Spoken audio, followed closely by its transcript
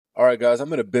All right, guys,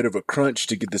 I'm in a bit of a crunch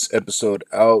to get this episode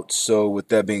out. So, with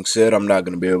that being said, I'm not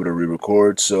going to be able to re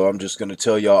record. So, I'm just going to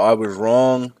tell y'all I was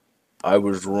wrong. I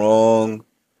was wrong.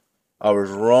 I was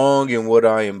wrong in what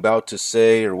I am about to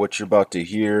say or what you're about to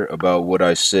hear about what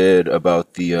I said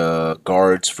about the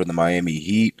guards for the Miami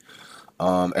Heat.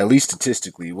 At least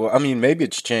statistically. Well, I mean, maybe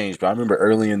it's changed, but I remember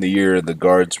early in the year the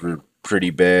guards were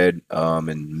pretty bad,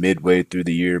 and midway through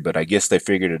the year, but I guess they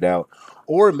figured it out.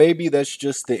 Or maybe that's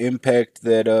just the impact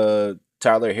that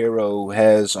Tyler Hero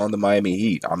has on the Miami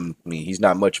Heat. I mean, he's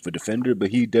not much of a defender,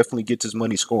 but he definitely gets his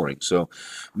money scoring. So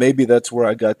maybe that's where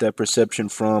I got that perception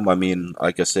from. I mean,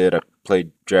 like I said, I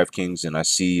played DraftKings, and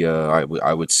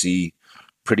I would see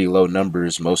pretty low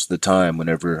numbers most of the time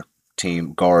whenever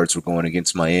team guards were going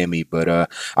against Miami. But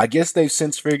I guess they've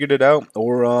since figured it out,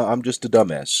 or I'm just a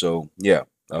dumbass. So yeah,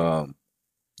 um,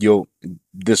 you'll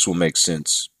this will make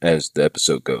sense as the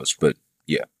episode goes. But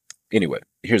yeah, anyway,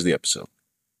 here's the episode.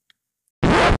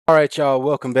 All right, y'all.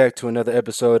 Welcome back to another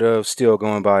episode of Still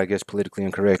Going By, I guess, Politically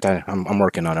Incorrect. I'm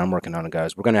working on it. I'm working on it,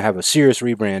 guys. We're going to have a serious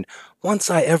rebrand once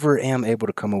I ever am able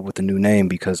to come up with a new name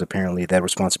because apparently that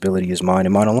responsibility is mine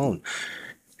and mine alone.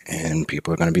 And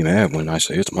people are going to be mad when I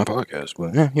say it's my podcast.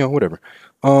 But, whatever.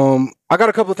 I got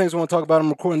a couple of things I want to talk about. I'm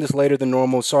recording this later than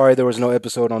normal. Sorry there was no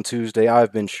episode on Tuesday.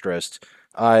 I've been stressed.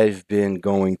 I've been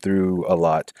going through a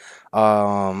lot.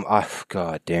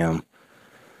 God damn.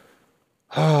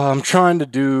 I'm trying to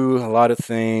do a lot of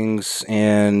things,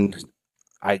 and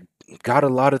I got a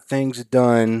lot of things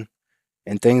done,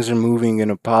 and things are moving in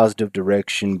a positive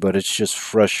direction, but it's just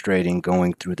frustrating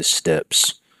going through the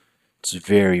steps. It's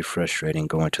very frustrating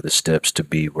going to the steps to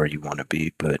be where you want to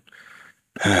be, but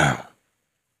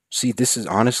see, this is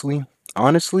honestly,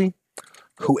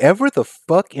 whoever the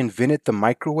fuck invented the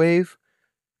microwave,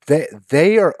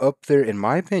 they are up there, in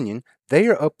my opinion, they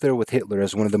are up there with Hitler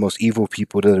as one of the most evil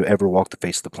people to ever walk the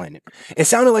face of the planet. It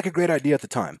sounded like a great idea at the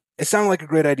time. It sounded like a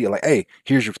great idea. Like, hey,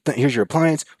 here's your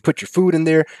appliance, put your food in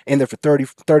there for 30,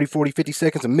 40, 50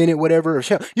 seconds, a minute, whatever. Or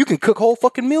you can cook whole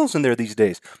fucking meals in there these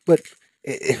days. But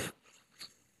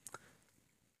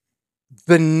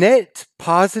the net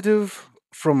positive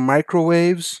from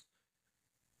microwaves,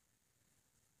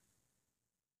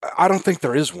 I don't think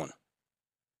there is one.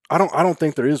 I don't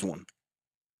think there is one.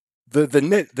 The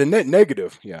net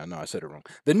negative, yeah, no, I said it wrong.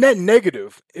 The net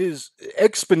negative is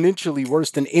exponentially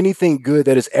worse than anything good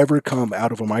that has ever come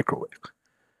out of a microwave.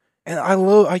 And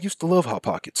I used to love hot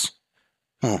pockets.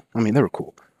 I mean, they were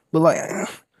cool. But like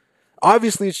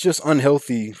obviously it's just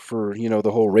unhealthy for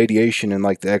the whole radiation and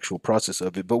like the actual process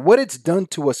of it, but what it's done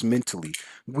to us mentally,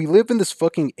 we live in this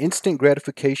fucking instant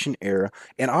gratification era,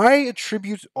 and I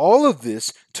attribute all of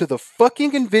this to the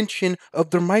fucking invention of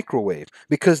the microwave,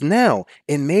 because now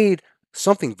it made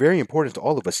something very important to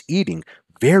all of us, eating,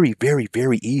 very, very,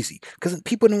 very easy, because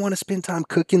people don't want to spend time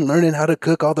cooking, learning how to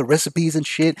cook all the recipes and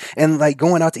shit, and like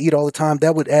going out to eat all the time.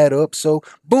 That would add up. So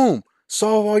boom,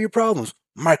 solve all your problems,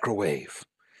 microwave.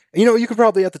 You could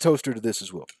probably add the toaster to this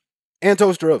as well, and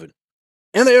toaster oven,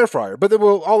 and the air fryer. But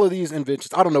all of these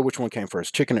inventions, I don't know which one came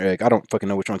first, chicken or egg. I don't fucking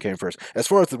know which one came first. As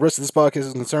far as the rest of this podcast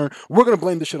is concerned, we're gonna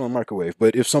blame this shit on the microwave.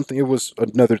 But if it was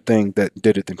another thing that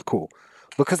did it, then cool.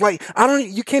 Because like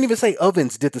you can't even say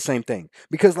ovens did the same thing,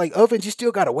 because like ovens, you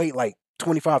still gotta wait like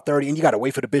 25, 30, and you gotta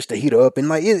wait for the bitch to heat up, and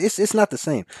like it's not the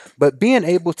same. But being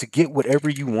able to get whatever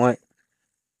you want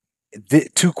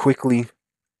too quickly,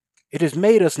 it has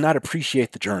made us not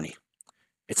appreciate the journey.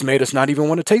 It's made us not even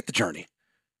want to take the journey.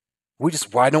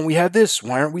 Why don't we have this?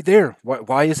 Why aren't we there?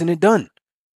 Why isn't it done?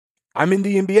 I'm in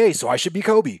the NBA, so I should be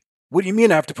Kobe. What do you mean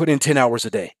I have to put in 10 hours a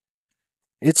day?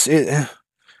 It's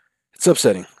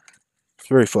upsetting. It's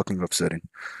very fucking upsetting.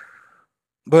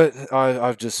 But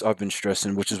I've been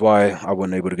stressing, which is why I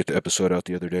wasn't able to get the episode out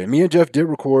the other day. Me and Jeff did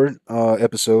record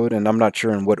episode, and I'm not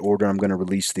sure in what order I'm gonna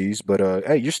release these. But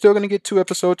hey, you're still gonna get 2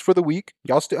 episodes for the week.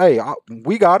 Y'all still, hey,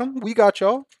 we got them. We got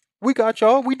y'all. We got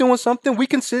y'all. We doing something. We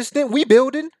consistent. We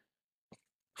building.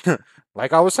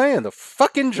 Like I was saying, the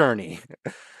fucking journey.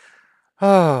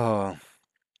 Oh,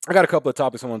 I got a couple of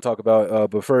topics I want to talk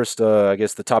about, but first, I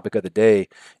guess the topic of the day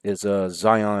is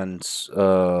Zion's.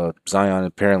 Zion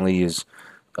apparently is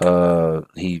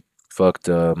he fucked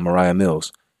Mariah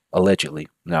Mills allegedly.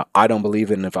 Now I don't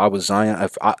believe it, and if I was Zion,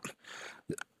 if I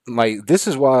like, this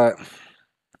is why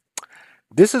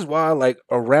like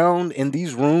around in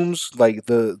these rooms, like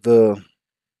the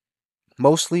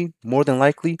mostly more than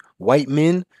likely white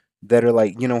men that are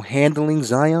like handling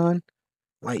Zion,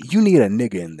 like you need a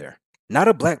nigga in there, not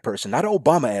a black person, not an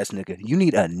Obama ass nigga. You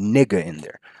need a nigga in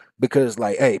there, because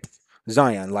like, hey,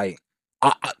 Zion, like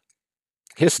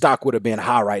his stock would have been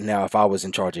high right now if I was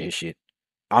in charge of his shit.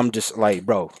 I'm just like,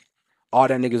 bro, All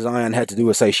that nigga Zion had to do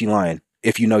was say she lying.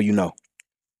 If you know, you know.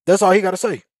 That's all he got to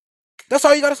say. That's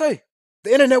all you got to say.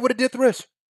 The internet would have did the rest.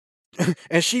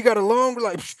 And she got along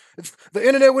like the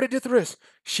internet would have did the rest.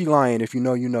 She lying. If you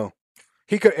know, you know.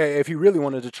 He could, if he really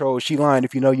wanted to troll, she lying.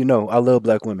 If you know, you know. I love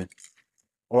black women,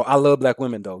 or I love black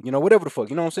women though. You know, whatever the fuck.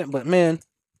 You know what I'm saying? But man,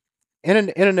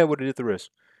 internet would have did the rest.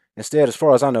 Instead, as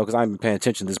far as I know, because I haven't been paying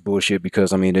attention to this bullshit,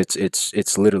 because I mean,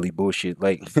 it's literally bullshit.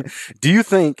 Like, do you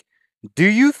think, do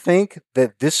you think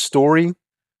that this story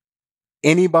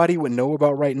anybody would know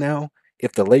about right now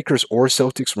if the Lakers or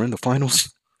Celtics were in the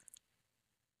finals?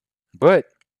 But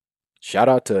shout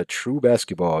out to true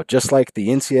basketball, just like the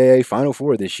NCAA Final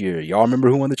Four this year. Y'all remember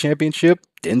who won the championship?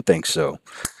 Didn't think so.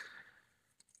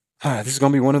 This is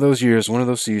gonna be one of those years, one of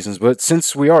those seasons. But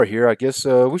since we are here, I guess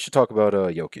we should talk about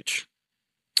Jokic.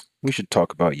 We should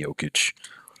talk about Jokic.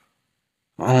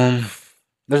 Um,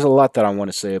 there's a lot that I want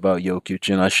to say about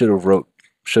Jokic, and I should have wrote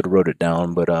it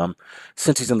down. But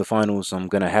since he's in the finals, I'm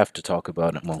gonna have to talk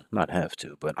about him. Well, not have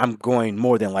to, but I'm going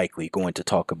more than likely going to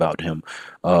talk about him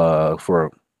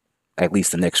for at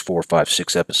least the next 4, 5,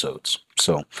 6 episodes.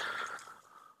 So,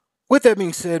 with that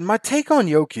being said, my take on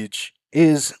Jokic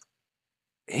is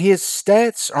his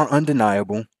stats are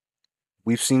undeniable.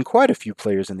 We've seen quite a few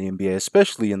players in the NBA,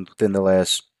 especially within the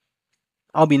last,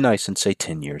 I'll be nice and say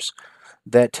 10 years,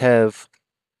 that have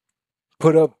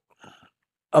put up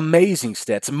amazing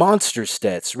stats, monster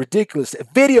stats, ridiculous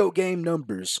video game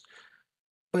numbers,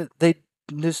 but they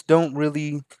just don't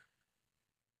really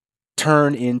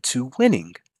turn into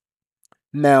winning.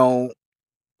 Now,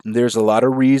 there's a lot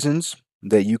of reasons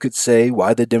that you could say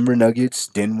why the Denver Nuggets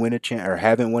didn't win or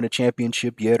haven't won a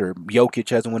championship yet, or Jokic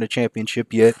hasn't won a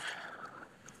championship yet.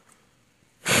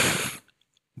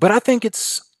 But I think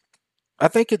it's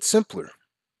simpler.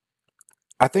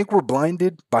 I think we're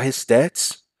blinded by his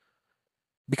stats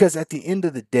because at the end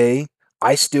of the day,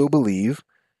 I still believe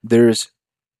there's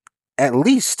at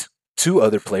least two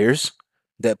other players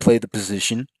that play the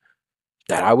position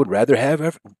that I would rather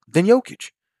have than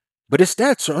Jokic. But his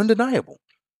stats are undeniable.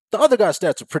 The other guy's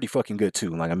stats are pretty fucking good too.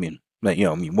 Like I mean,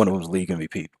 one of them's league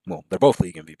MVP. Well, they're both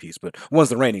league MVPs, but one's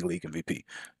the reigning league MVP.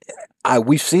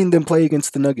 We've seen them play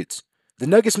against the Nuggets. The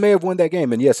Nuggets may have won that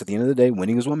game, and yes, at the end of the day,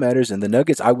 winning is what matters. And the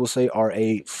Nuggets, I will say, are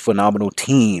a phenomenal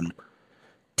team.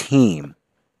 Team.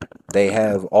 They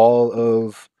have all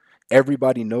of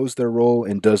everybody knows their role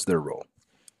and does their role.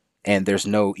 And there's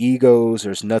no egos,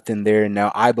 there's nothing there.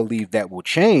 Now, I believe that will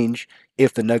change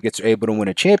if the Nuggets are able to win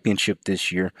a championship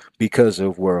this year because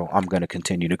of where I'm going to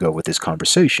continue to go with this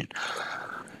conversation.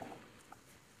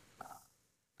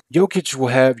 Jokic will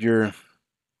have your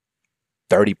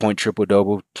 30-point triple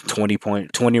double,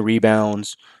 20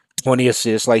 rebounds, 20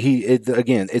 assists. Like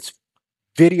again, it's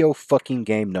video fucking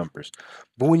game numbers.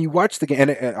 But when you watch the game,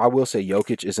 and I will say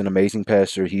Jokic is an amazing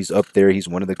passer. He's up there. He's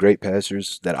one of the great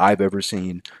passers that I've ever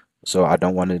seen. So I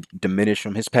don't want to diminish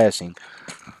from his passing.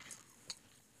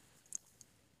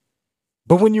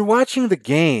 But when you're watching the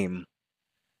game,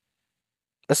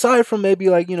 aside from maybe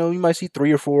like, you might see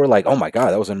three or four, like, oh my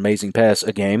God, that was an amazing pass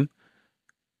a game,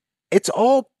 it's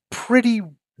all pretty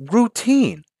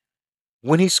routine.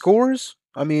 When he scores,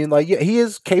 I mean, like, yeah, he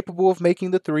is capable of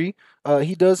making the three.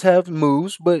 He does have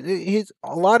moves, but a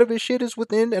lot of his shit is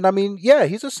within. And I mean, yeah,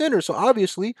 he's a center, so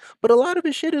obviously, but a lot of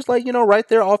his shit is like, right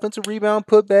there, offensive rebound,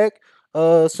 put back.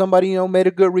 Somebody made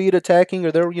a good read attacking,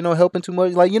 or they're helping too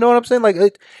much. Like, you know what I'm saying?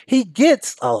 Like, he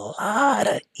gets a lot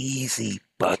of easy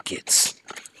buckets,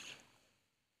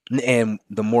 and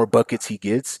the more buckets he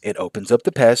gets, it opens up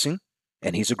the passing.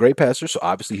 And he's a great passer, so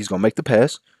obviously he's gonna make the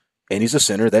pass. And he's a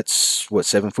center that's what,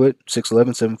 7 foot,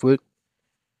 6'11", 7 foot.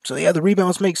 So yeah, the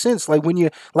rebounds make sense. Like when you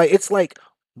it's like,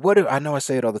 what if, I know I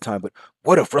say it all the time, but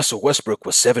what if Russell Westbrook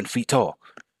was 7 feet tall?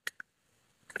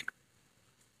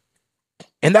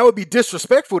 And that would be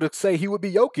disrespectful to say he would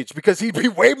be Jokic because he'd be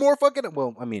way more fucking.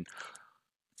 Well, I mean,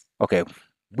 okay,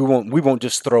 we won't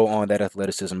just throw on that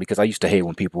athleticism because I used to hate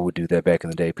when people would do that back in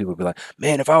the day. People would be like,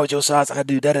 "Man, if I was your size, I'd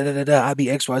do da da da da da. I'd be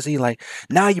XYZ." Like,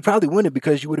 now you probably wouldn't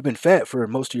because you would have been fat for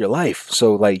most of your life.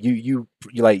 So like you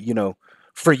like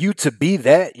for you to be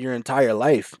that your entire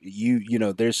life,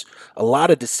 there's a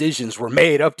lot of decisions were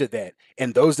made up to that,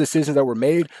 and those decisions that were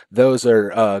made, those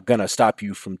are gonna stop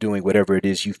you from doing whatever it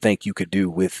is you think you could do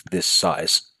with this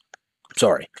size.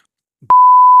 Sorry,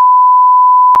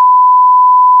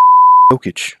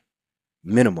 Jokic.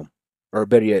 Minimum, or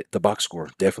better yet, the box score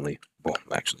definitely. Well,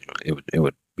 actually, it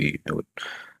would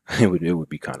It would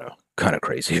be kind of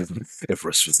crazy if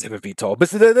Russ was 7 feet tall.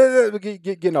 But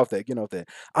getting off that, getting off that.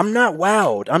 I'm not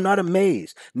wowed. I'm not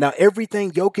amazed. Now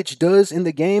everything Jokic does in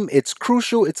the game, it's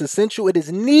crucial, it's essential, it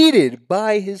is needed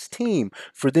by his team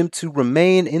for them to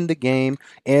remain in the game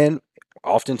and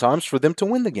oftentimes for them to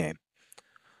win the game.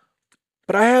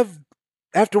 But I have,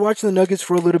 after watching the Nuggets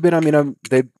for a little bit, I mean,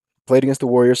 they played against the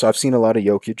Warriors, so I've seen a lot of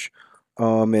Jokic.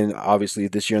 And obviously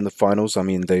this year in the finals, I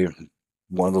mean, they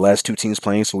one of the last two teams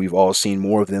playing, so we've all seen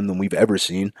more of them than we've ever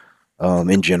seen.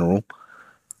 In general,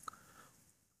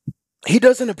 he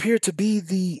doesn't appear to be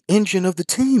the engine of the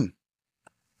team,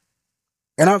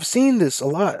 and I've seen this a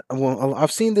lot. Well,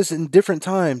 I've seen this in different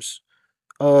times.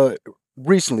 Uh,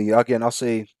 Recently, again, I'll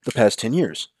say the past 10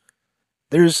 years.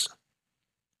 There's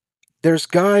there's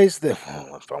guys that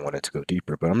oh, if I wanted to go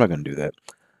deeper, but I'm not going to do that.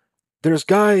 There's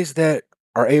guys that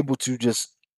are able to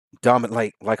just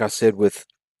dominate, like I said with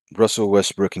Russell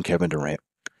Westbrook and Kevin Durant.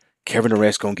 Kevin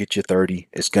Durant's gonna get you 30.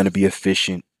 It's gonna be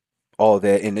efficient, all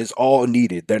that, and it's all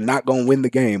needed. They're not gonna win the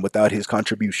game without his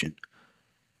contribution.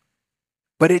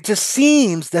 But it just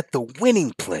seems that the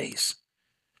winning plays,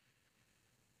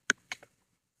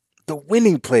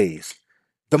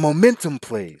 the momentum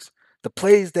plays, the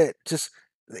plays that just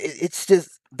it's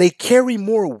just they carry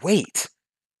more weight.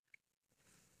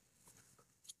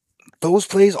 Those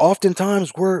plays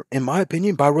oftentimes were, in my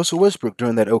opinion, by Russell Westbrook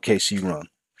during that OKC run.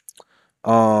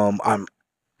 I'm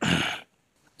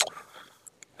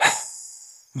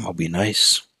I'll be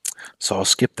nice, so I'll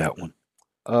skip that one.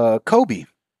 Kobe,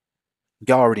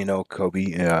 y'all already know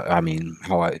Kobe. I mean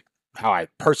how I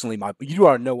personally my you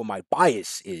already know what my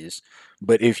bias is.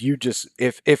 But if you just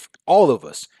if all of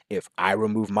us, if I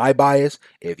remove my bias,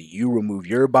 if you remove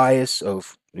your bias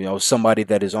of somebody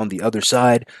that is on the other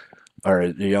side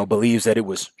or believes that it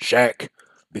was Shaq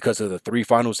because of the three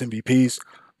Finals MVPs,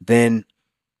 then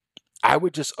I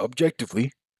would just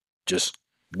objectively just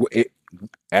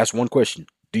ask one question: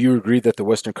 do you agree that the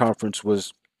Western Conference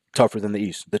was tougher than the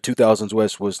East? The 2000s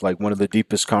West was like one of the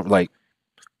deepest like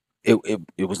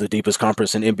it was the deepest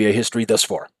conference in NBA history thus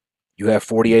far. You have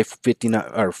 48, 59,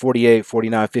 or 48,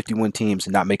 49, 51 teams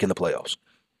not making the playoffs.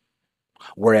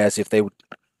 Whereas if they would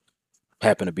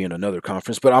happen to be in another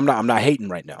conference, but I'm not hating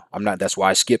right now. I'm not. That's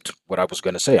why I skipped what I was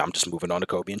going to say. I'm just moving on to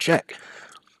Kobe and Shaq.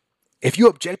 If you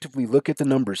objectively look at the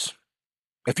numbers,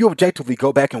 if you objectively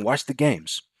go back and watch the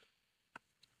games,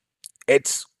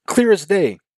 it's clear as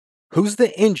day who's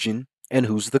the engine and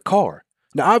who's the car.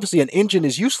 Now, obviously, an engine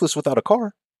is useless without a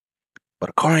car, but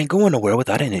a car ain't going nowhere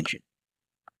without an engine.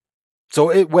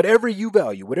 So whatever you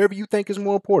value, whatever you think is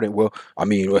more important. Well,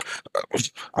 you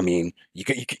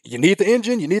need the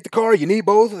engine, you need the car, you need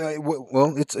both.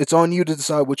 Well, it's on you to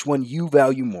decide which one you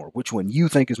value more, which one you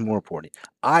think is more important.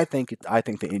 I think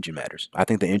the engine matters. I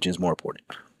think the engine is more important.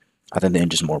 I think the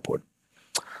engine is more important.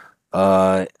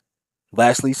 Uh,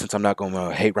 Lastly, since I'm not going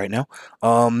to hate right now,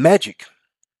 Magic.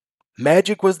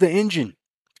 Magic was the engine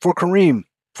for Kareem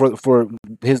for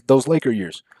his those Laker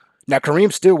years. Now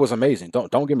Kareem still was amazing.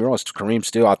 Don't get me wrong. Kareem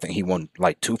still, I think he won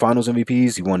like two Finals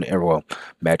MVPs. He won well,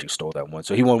 Magic stole that one,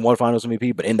 so he won one Finals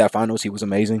MVP. But in that Finals, he was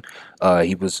amazing.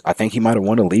 He was, I think he might have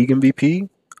won a league MVP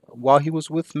while he was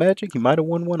with Magic. He might have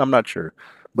won one. I'm not sure,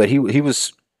 but he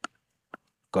was.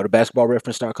 Go to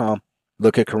basketballreference.com.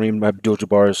 Look at Kareem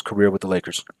Abdul-Jabbar's career with the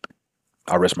Lakers.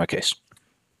 I'll rest my case.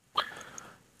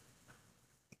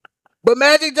 But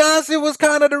Magic Johnson was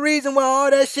kind of the reason why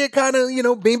all that shit kind of,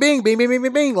 bing, bing, bing, bing, bing,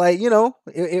 bing, bing. Like,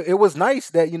 it was nice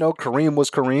that, Kareem was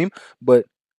Kareem, but,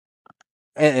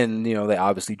 and, they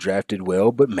obviously drafted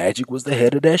well, but Magic was the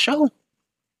head of that show.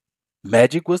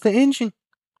 Magic was the engine.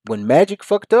 When Magic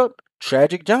fucked up,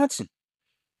 Tragic Johnson.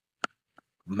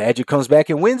 Magic comes back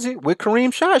and wins it with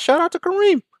Kareem shot. Shout out to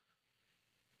Kareem.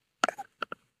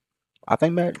 I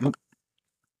think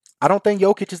I don't think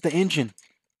Jokic is the engine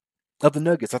of the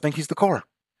Nuggets. I think he's the car.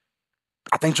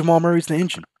 I think Jamal Murray's the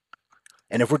engine.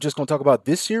 And if we're just going to talk about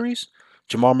this series,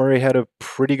 Jamal Murray had a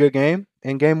pretty good game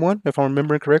in game one, if I'm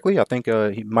remembering correctly. I think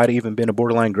he might have even been a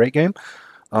borderline great game.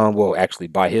 Well, actually,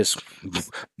 by his,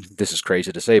 this is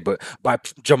crazy to say, but by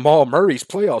Jamal Murray's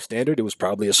playoff standard, it was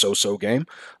probably a so-so game.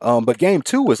 But game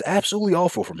two was absolutely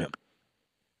awful from him.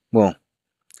 Well,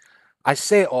 I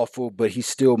say awful, but he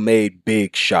still made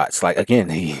big shots. Like, again,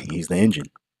 he's the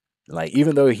engine. Like,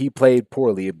 even though he played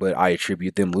poorly, but I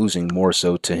attribute them losing more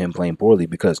so to him playing poorly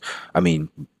because, I mean,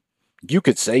 you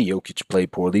could say Jokic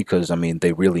played poorly because, I mean,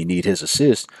 they really need his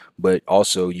assist, but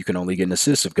also you can only get an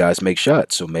assist if guys make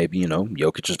shots. So maybe,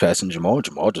 Jokic was passing Jamal.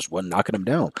 Jamal just wasn't knocking him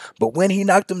down. But when he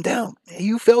knocked him down,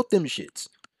 you felt them shits.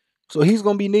 So he's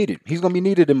going to be needed. He's going to be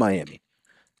needed in Miami.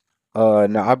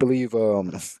 Now, I believe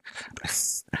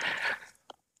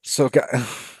So,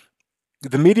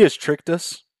 the media has tricked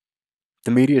us.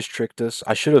 The media has tricked us.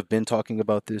 I should have been talking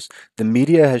about this. The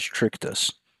media has tricked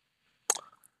us.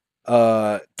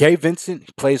 Gabe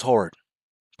Vincent plays hard,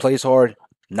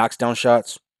 knocks down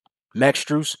shots. Max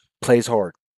Struess plays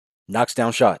hard, knocks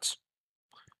down shots.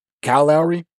 Kyle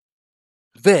Lowry,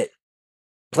 vet,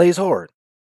 plays hard.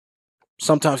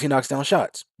 Sometimes he knocks down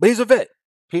shots, but he's a vet.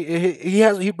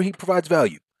 He provides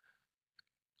value,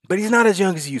 but he's not as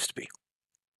young as he used to be.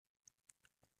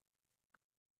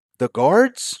 The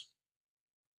guards,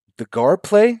 the guard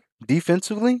play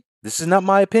defensively. This is not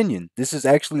my opinion. This is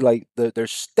actually like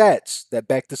there's stats that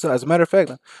back this up. As a matter of fact,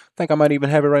 I think I might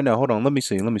even have it right now. Hold on, let me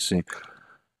see. Let me see.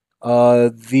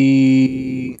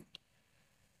 The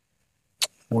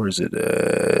where is it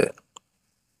at?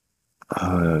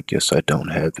 I guess I don't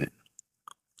have it.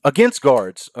 Against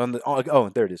guards on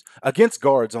the there it is. Against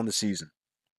guards on the season.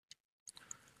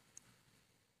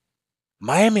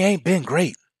 Miami ain't been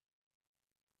great.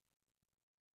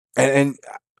 And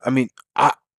I mean,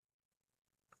 I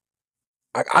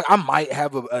might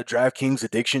have a DraftKings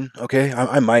addiction. Okay,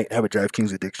 I might have a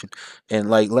DraftKings addiction, and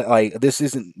like this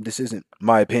isn't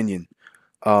my opinion.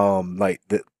 Like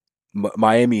the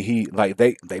Miami Heat, like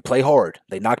they play hard.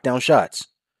 They knock down shots.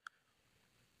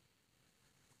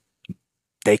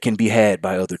 They can be had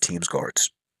by other teams'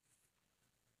 guards.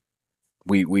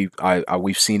 We've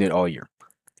seen it all year,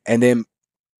 and then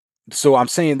so I'm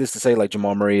saying this to say like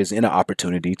Jamal Murray is in an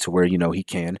opportunity to where he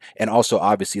can, and also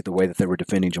obviously the way that they were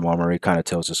defending Jamal Murray kind of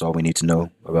tells us all we need to know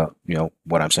about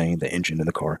what I'm saying, the engine in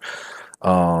the car.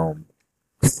 Um,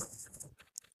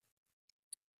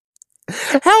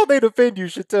 how they defend you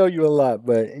should tell you a lot,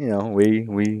 but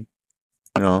we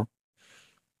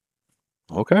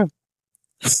okay.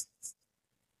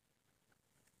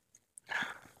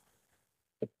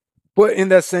 But in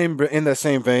that same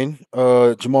vein,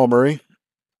 Jamal Murray,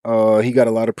 he got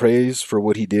a lot of praise for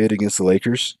what he did against the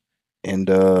Lakers, and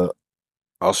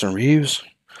Austin Reeves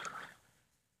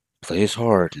plays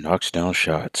hard, knocks down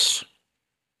shots.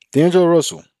 D'Angelo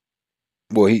Russell.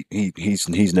 Well,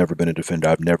 he's never been a defender.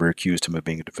 I've never accused him of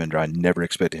being a defender. I never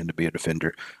expected him to be a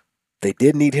defender. They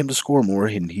did need him to score more,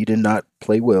 and he did not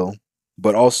play well.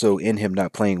 But also in him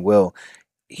not playing well,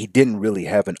 he didn't really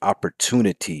have an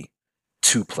opportunity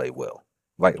to play well.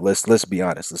 Like let's be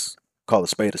honest. Let's call a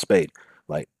spade a spade.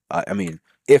 Like I mean,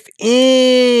 if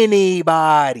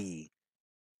anybody,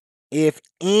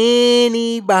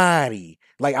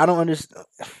 like I don't understand.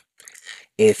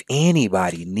 If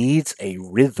anybody needs a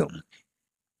rhythm,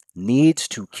 needs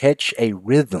to catch a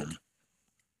rhythm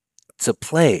to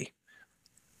play,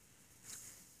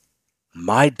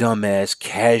 my dumbass,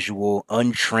 casual,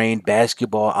 untrained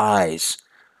basketball eyes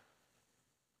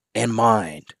and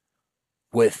mind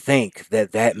would think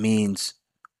that that means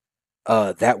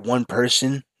that one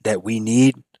person that we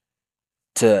need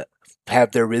to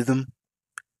have their rhythm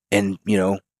and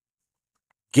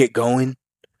get going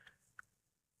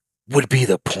would be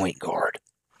the point guard.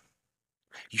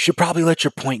 You should probably let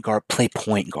your point guard play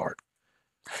point guard.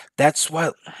 That's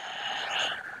why.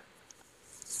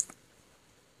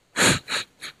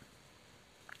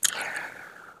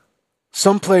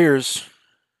 Some players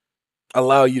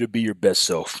allow you to be your best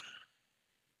self,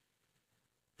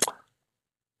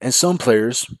 and some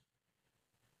players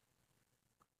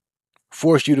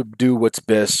force you to do what's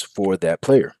best for that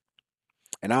player.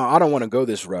 And I don't want to go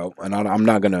this route, and I'm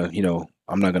not gonna,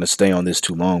 I'm not gonna stay on this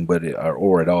too long, but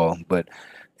or at all. But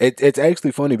it's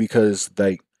actually funny because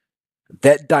like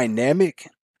that dynamic,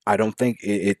 I don't think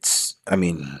it's. I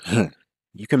mean,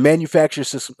 you can manufacture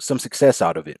some success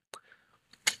out of it,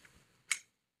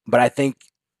 but I think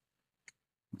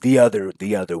the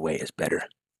other way is better.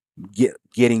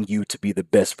 Getting you to be the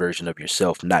best version of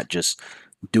yourself, not just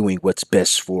doing what's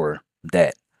best for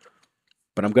that.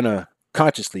 But I'm gonna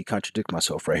consciously contradict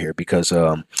myself right here because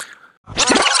I'm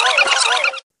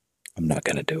not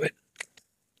gonna do it.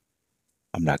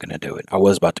 I'm not gonna do it. I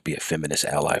was about to be a feminist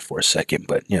ally for a second,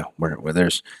 but where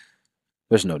there's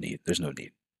no need. There's no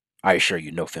need. I assure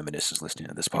you, no feminist is listening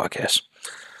to this podcast.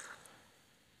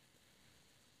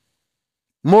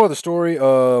 More of the story,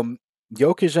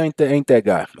 Jokic ain't that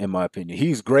guy, in my opinion.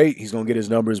 He's great. He's gonna get his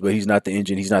numbers, but he's not the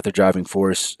engine. He's not the driving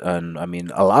force. And I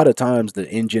mean, a lot of times the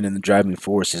engine and the driving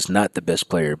force is not the best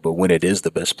player, but when it is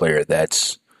the best player,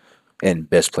 that's and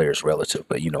best player is relative,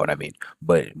 but you know what I mean.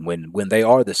 But when they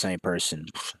are the same person,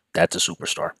 that's a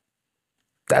superstar.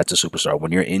 That's a superstar.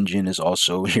 When your engine is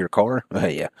also your car,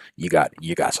 yeah, you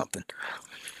got something.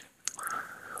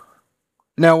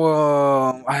 Now,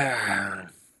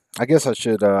 I guess I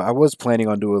should. I was planning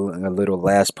on doing a little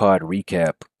last pod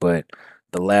recap, but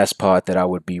the last pod that I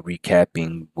would be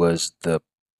recapping was the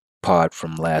pod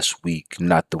from last week,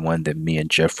 not the one that me and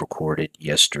Jeff recorded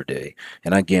yesterday.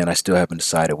 And again, I still haven't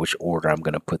decided which order I'm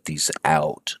going to put these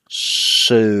out.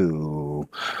 So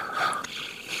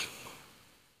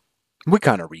we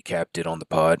kind of recapped it on the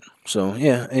pod. So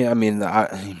yeah, I mean,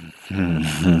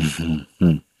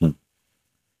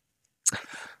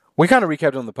 we kind of recapped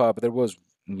it on the pod, but there was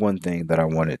one thing that I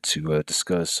wanted to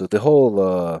discuss. So the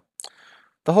whole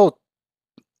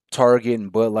Target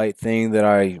and Bud Light thing that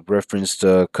I referenced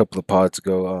a couple of pods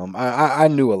ago. I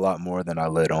knew a lot more than I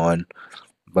let on,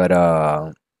 but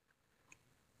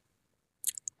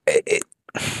it, it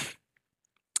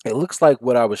it looks like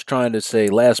what I was trying to say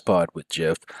last pod with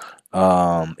Jeff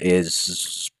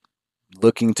is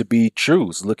looking to be true.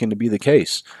 It's looking to be the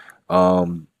case.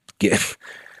 Um, get,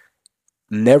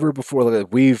 never before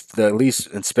we've at least,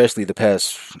 especially the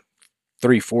past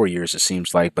 3 4 years, it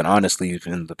seems like, but honestly,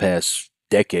 in the past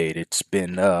decade, it's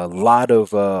been a lot of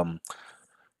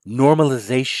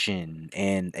normalization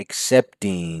and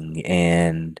accepting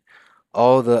and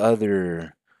all the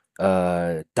other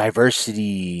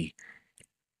diversity,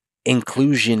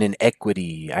 inclusion, and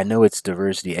equity. I know it's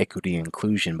diversity, equity,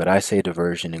 inclusion, but I say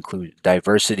diversion, include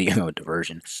diversity, no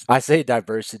diversion. I say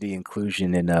diversity,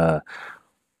 inclusion, and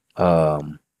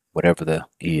um whatever the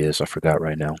E is. I forgot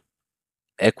right now.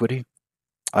 Equity.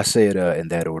 I say it in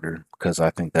that order because I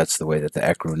think that's the way that the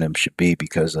acronym should be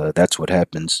because that's what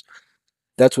happens.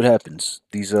 That's what happens.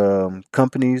 These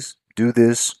companies do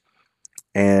this,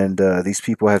 and these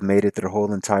people have made it their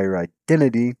whole entire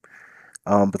identity.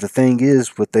 But the thing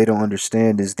is, what they don't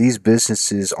understand is these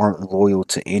businesses aren't loyal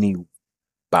to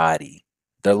anybody.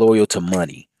 They're loyal to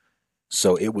money.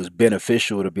 So it was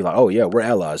beneficial to be like, oh yeah, we're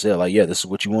allies. Yeah, like yeah, this is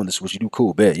what you want, this is what you do.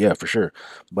 Cool, bet, yeah, for sure.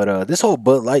 But this whole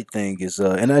Bud Light thing is,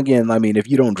 and again, I mean, if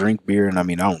you don't drink beer, and I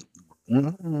mean, I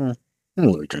don't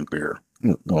really drink beer.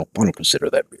 No, I don't consider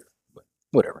that beer, but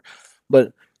whatever.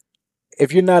 But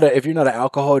if you're not an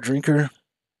alcohol drinker,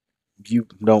 you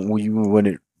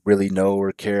wouldn't really know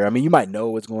or care. I mean, you might know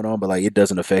what's going on, but like it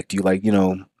doesn't affect you. Like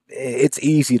it's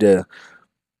easy to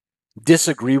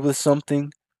disagree with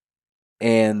something,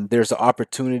 and there's an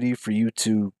opportunity for you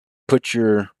to put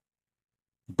your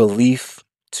belief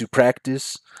to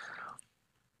practice.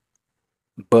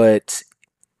 But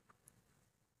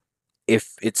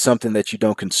if it's something that you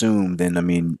don't consume, then I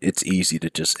mean, it's easy to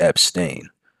just abstain.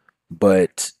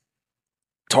 But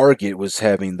Target was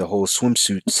having the whole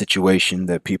swimsuit situation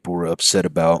that people were upset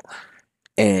about,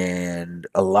 and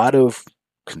a lot of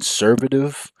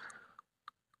conservative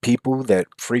people that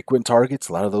frequent Targets,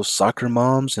 a lot of those soccer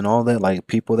moms and all that, like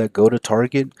people that go to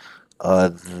Target,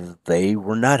 they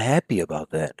were not happy about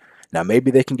that. Now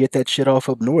maybe they can get that shit off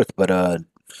up north, but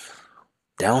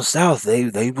down south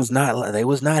they was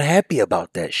not happy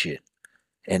about that shit,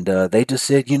 and they just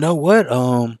said, you know what,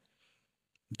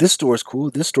 this store's cool,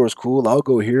 this store's cool. I'll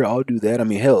go here, I'll do that. I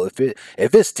mean, hell, if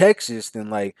it's Texas, then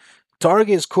like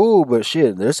Target's cool, but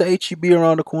shit, there's a HEB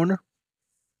around the corner.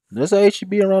 There's a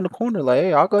HEB around the corner. Like,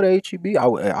 hey, I'll go to HEB.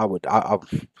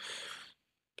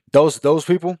 Those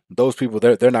people,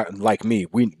 they're not like me.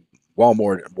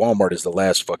 Walmart is the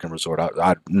last fucking resort.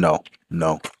 No,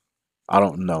 no, I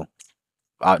don't know.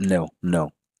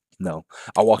 No.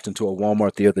 I walked into a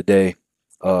Walmart the other day,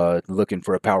 looking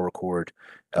for a power cord,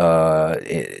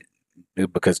 because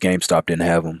GameStop didn't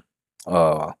have them.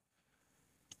 Uh,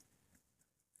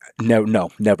 no, no,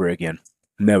 never again,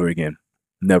 never again,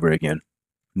 never again,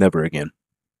 never again.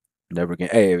 Never again.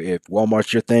 Hey, if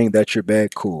Walmart's your thing, that's your bag,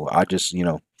 cool. I just,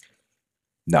 no,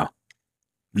 no.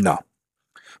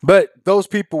 But those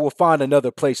people will find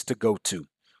another place to go to,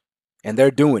 and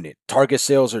they're doing it. Target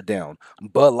sales are down.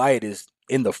 Bud Light is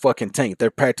in the fucking tank.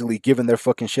 They're practically giving their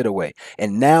fucking shit away.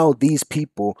 And now these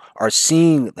people are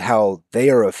seeing how they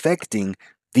are affecting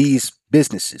these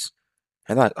businesses.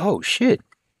 And like, oh shit,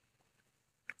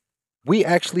 we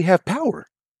actually have power.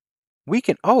 We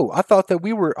can. Oh, I thought that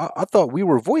we were. I thought we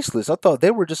were voiceless. I thought they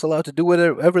were just allowed to do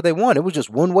whatever they want. It was just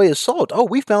one way assault. Oh,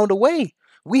 we found a way.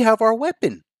 We have our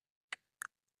weapon.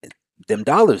 Them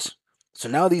dollars. So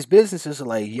now these businesses are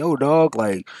like, yo, dog,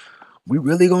 like, we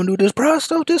really gonna do this price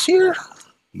stuff this year?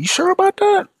 You sure about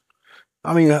that?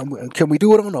 I mean, can we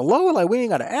do it on the low? Like, we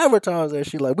ain't gotta advertise that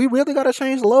shit. Like, we really gotta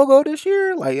change the logo this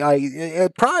year. Like,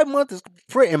 Pride Month is,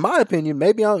 in my opinion,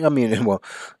 maybe I mean, well,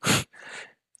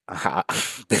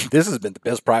 this has been the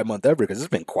best Pride Month ever because it's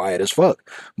been quiet as fuck.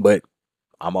 But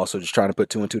I'm also just trying to put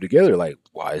two and two together. Like,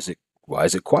 why is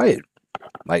it quiet?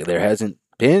 Like, there hasn't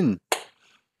been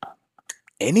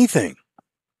anything.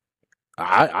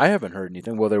 I haven't heard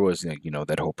anything. Well, there was, like,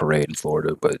 that whole parade in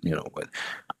Florida, but what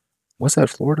was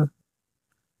that, Florida?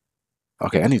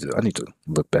 Okay, I need to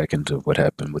look back into what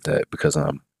happened with that because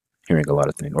hearing a lot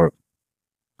of things or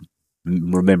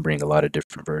remembering a lot of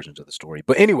different versions of the story.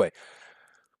 But anyway,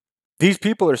 these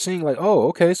people are seeing like, oh,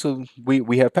 okay, so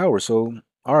we have power. So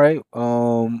all right,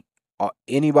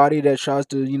 anybody that tries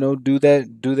to do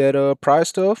that prize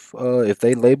stuff, if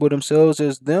they label themselves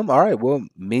as them, all right, well,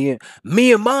 me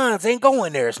and mines ain't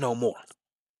going there no more.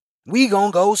 We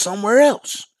gonna go somewhere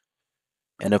else.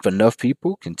 And if enough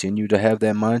people continue to have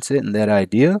that mindset and that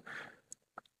idea,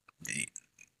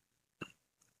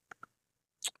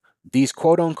 these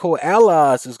quote unquote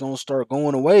allies is gonna start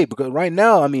going away because right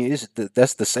now, I mean,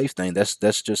 that's the safe thing. That's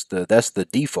the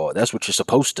default. That's what you're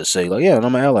supposed to say. Like, yeah,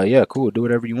 I'm an ally. Yeah, cool. Do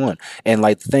whatever you want. And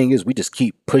like the thing is, we just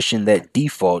keep pushing that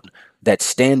default, that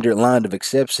standard line of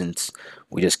acceptance.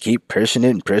 We just keep pushing it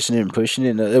and pushing it and pushing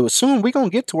it. And it was soon we gonna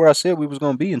get to where I said we was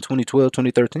gonna be in 2012,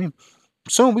 2013.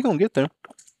 Soon we gonna get there.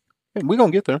 We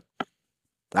gonna get there.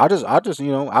 I just, I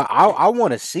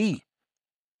want to see.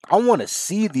 I want to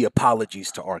see the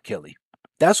apologies to R. Kelly.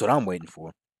 That's what I'm waiting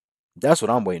for. That's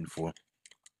what I'm waiting for.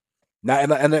 Now,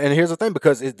 and here's the thing,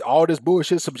 because all this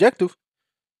bullshit is subjective.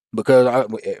 Because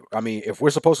I mean, if we're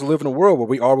supposed to live in a world where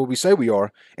we are what we say we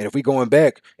are, and if we going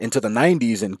back into the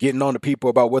 '90s and getting on to people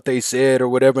about what they said or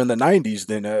whatever in the '90s,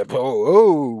 then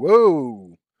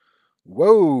whoa,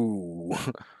 whoa.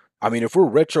 I mean, if we're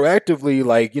retroactively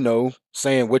like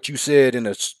saying what you said in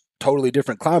a totally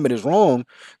different climate is wrong,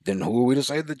 then who are we to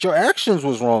say that your actions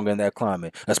was wrong in that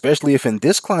climate? Especially if in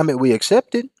this climate we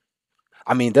accept it.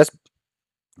 I mean, that's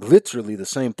literally the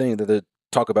same thing that they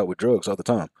talk about with drugs all the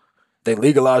time. They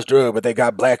legalized drugs, but they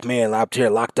got black men out here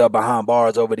locked up behind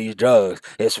bars over these drugs.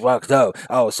 It's fucked up.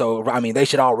 Oh, so I mean, they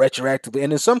should all retroactively,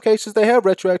 and in some cases, they have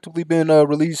retroactively been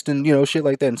released, and shit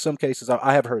like that. In some cases,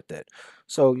 I have heard that.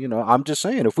 So I'm just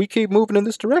saying, if we keep moving in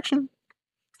this direction,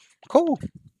 cool.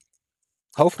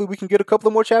 Hopefully, we can get a couple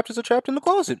of more chapters of Trapped in the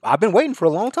Closet. I've been waiting for a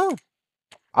long time.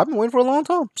 I've been waiting for a long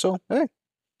time. So hey,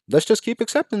 let's just keep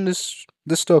accepting this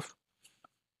stuff.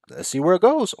 Let's see where it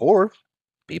goes. Or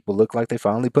people look like they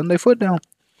finally putting their foot down.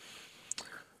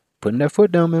 Putting that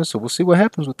foot down, man. So we'll see what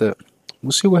happens with that.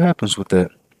 We'll see what happens with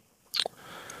that.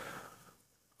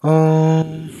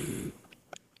 Um,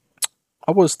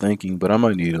 I was thinking, but I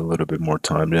might need a little bit more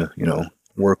time to,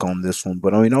 work on this one.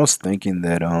 But I mean, I was thinking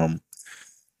that, I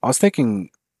was thinking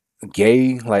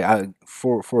gay, like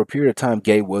for a period of time,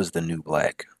 gay was the new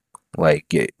black.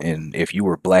 Like, and if you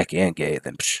were black and gay,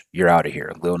 then you're out of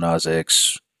here. Lil Nas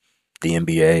X, the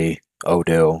NBA,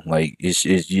 Odell, like,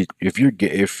 if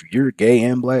you're gay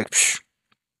and black,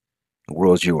 the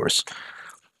world's yours.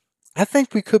 I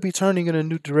think we could be turning in a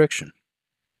new direction.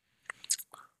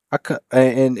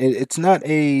 And it's not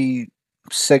a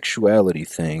sexuality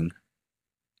thing,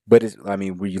 but I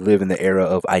mean, we live in the era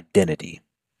of identity,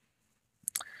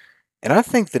 and I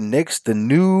think the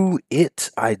new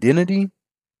identity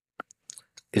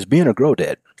is being a girl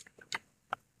dad.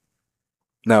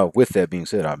 Now, with that being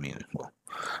said, I mean, well,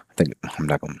 I think I'm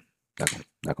not gonna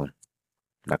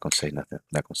say nothing.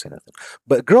 Not gonna say nothing.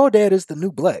 But girl dad is the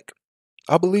new black.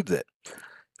 I believe that.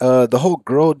 The whole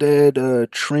girl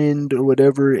dad trend or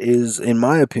whatever is, in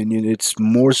my opinion, it's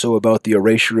more so about the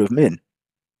erasure of men.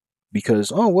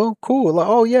 Because oh well, cool. Like,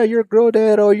 oh yeah, you're a girl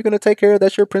dad. Oh, you're gonna take care of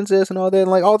that's your princess and all that,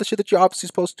 and like all the shit that you're obviously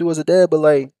supposed to do as a dad. But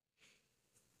like,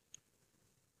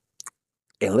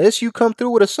 unless you come through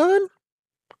with a son,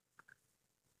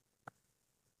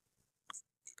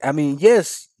 I mean,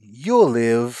 yes, you'll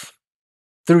live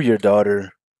through your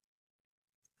daughter,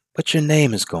 but your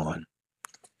name is gone.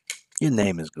 Your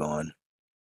name is gone.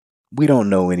 We don't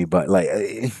know anybody. Like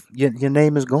your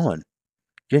name is gone.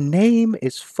 Your name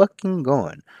is fucking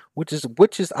gone. Which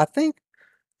is I think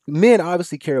men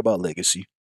obviously care about legacy.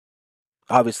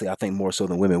 Obviously, I think more so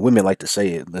than women. Women like to say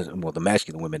it. Well, the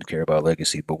masculine women care about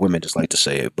legacy, but women just like to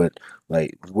say it. But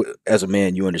like, as a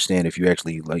man, you understand if you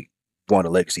actually like want a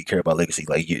legacy, care about legacy,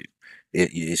 like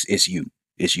it's you,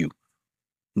 it's you.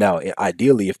 Now,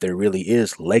 ideally, if there really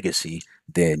is legacy,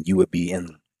 then you would be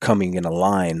in coming in a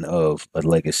line of a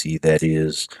legacy that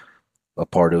is a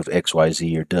part of X Y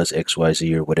Z or does X Y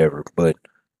Z or whatever. But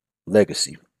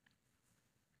legacy,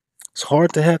 it's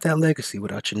hard to have that legacy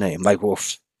without your name. Like, well,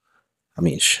 I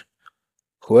mean,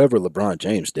 whoever LeBron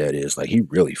James' dad is, like he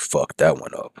really fucked that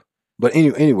one up. But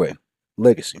anyway,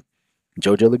 legacy.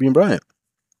 Joe Jellybean Bryant,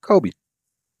 Kobe.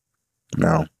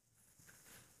 Now,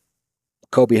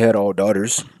 Kobe had all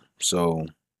daughters, so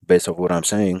based off what I'm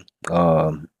saying,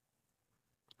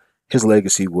 his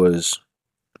legacy was,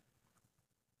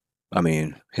 I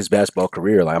mean, his basketball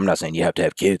career. Like, I'm not saying you have to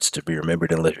have kids to be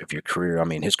remembered unless if your career. I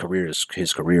mean, his career is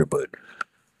his career, but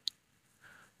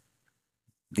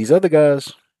these other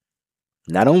guys,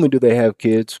 not only do they have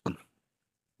kids,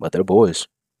 but they're boys.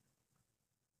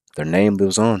 Their name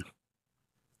lives on.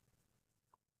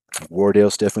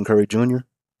 Wardell Stephen Curry Jr.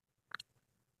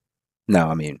 No,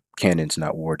 I mean Cannon's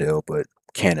not Wardell, but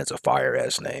Cannon's a fire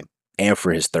ass name. And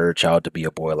for his third child to be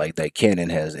a boy like that, Cannon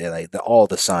has all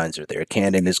the signs are there.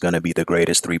 Cannon is going to be the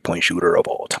greatest 3 point shooter of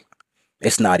all time.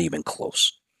 It's not even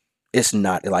close. It's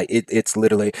not like it's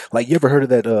literally like you ever heard of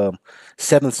that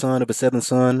seventh son of a seventh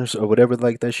son or whatever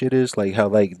like that shit is like how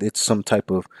like it's some type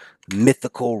of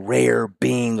mythical rare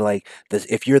being like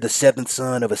if you're the seventh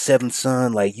son of a seventh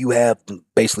son like you have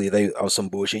basically they are some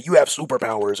bullshit you have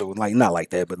superpowers or like not like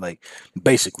that but like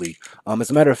basically as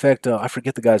a matter of fact I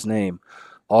forget the guy's name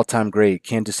all time great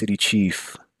Kansas City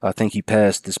Chief I think he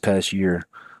passed this past year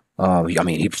I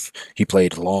mean, he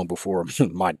played long before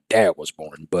my dad was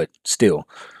born, but still,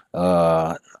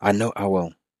 I know. I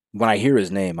will when I hear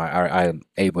his name, I'm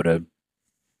able to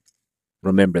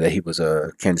remember that he was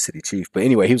a Kansas City Chief. But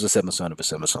anyway, he was a seventh son of a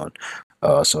seventh son.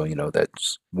 So you know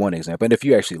that's one example. And if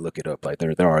you actually look it up, like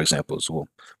there are examples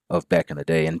of back in the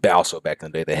day, and also back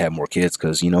in the day they had more kids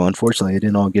because you know unfortunately they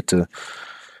didn't all get to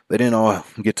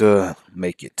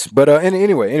make it. But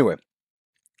anyway,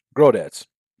 girl dads,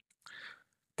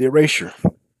 the erasure.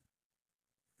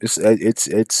 It's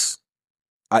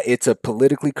a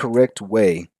politically correct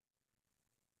way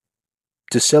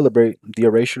to celebrate the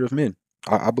erasure of men.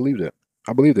 I believe that.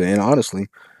 I believe that. And honestly,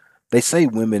 they say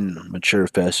women mature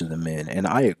faster than men, and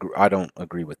I agree. I don't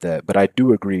agree with that, but I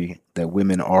do agree that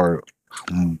women are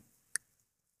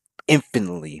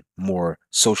infinitely more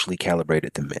socially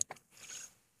calibrated than men.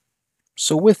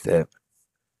 So with that,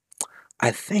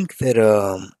 I think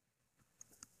that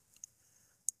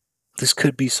this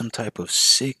could be some type of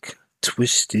sick,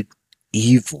 twisted,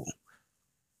 evil,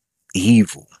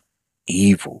 evil,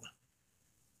 evil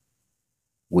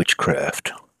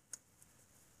witchcraft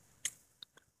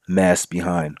masked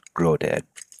behind Girldad,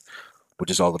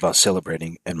 which is all about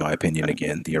celebrating, in my opinion,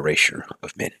 again, the erasure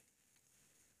of men.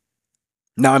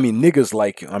 Now, I mean, niggas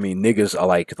are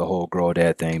like the whole girl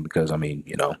dad thing because, I mean,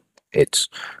 you know, it's,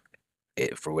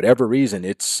 for whatever reason,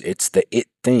 it's the it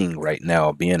thing right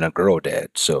now, being a girl dad.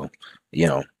 So, you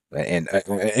know, and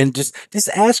just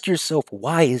ask yourself,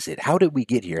 why is it? How did we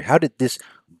get here? How did this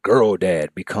girl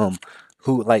dad become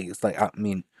who, like, it's like, I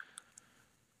mean,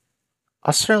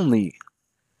 I certainly,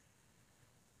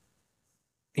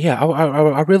 yeah,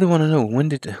 I really want to know when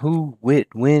did, who,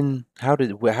 when, how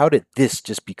did this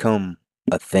just become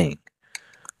a thing?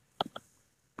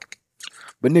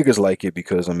 But niggas like it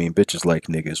because I mean bitches like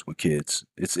niggas with kids.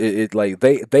 It like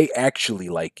they actually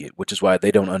like it, which is why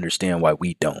they don't understand why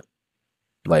we don't.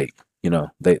 Like, you know,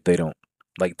 they don't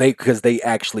like they because they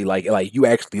actually like you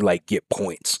actually like get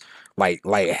points. Like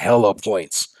hella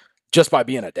points just by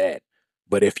being a dad.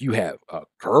 But if you have a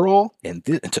girl and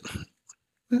this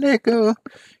nigga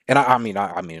and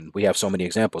I mean we have so many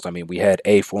examples. I mean we had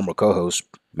a former co-host,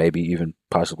 maybe even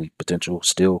possibly potential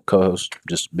still co-host,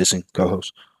 just missing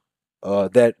co-host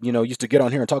that you know used to get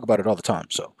on here and talk about it all the time.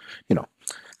 So you know,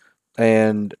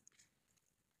 and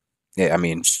yeah, I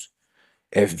mean,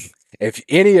 if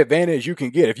any advantage you can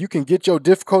get, if you can get your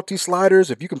difficulty sliders,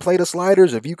 if you can play the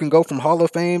sliders, if you can go from Hall of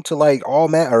Fame to like all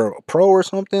mat or pro or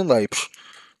something, like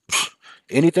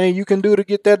anything you can do to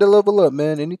get that to level up,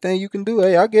 man. Anything you can do,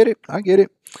 hey, I get it, I get it.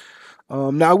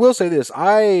 Now I will say this: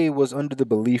 I was under the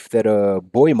belief that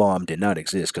Boy Mom did not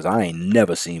exist because I ain't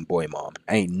never seen Boy Mom.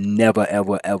 I ain't never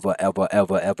ever,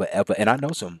 and I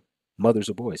know some mothers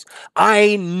of boys. I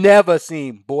ain't never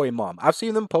seen Boy Mom. I've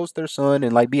seen them post their son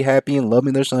and like be happy and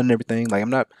loving their son and everything. Like I'm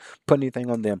not putting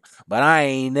anything on them, but I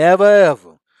ain't never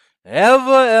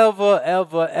ever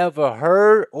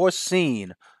heard or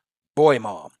seen Boy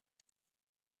Mom.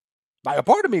 Like a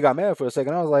part of me got mad for a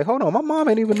second. I was like, "Hold on, my mom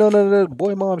ain't even done none of that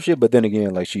boy mom shit." But then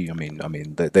again, like they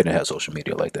didn't have social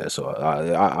media like that, so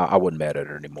I wasn't mad at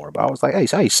her anymore. But I was like, "Hey,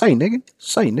 say nigga,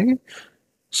 say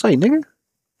nigga,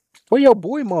 where your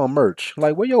boy mom merch?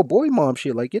 Like, where your boy mom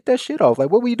shit? Like, get that shit off.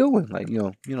 Like, what we doing? Like,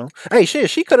 you know. Hey,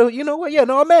 shit, she could have. You know what? Yeah,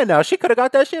 no, I'm mad now. She could have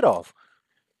got that shit off.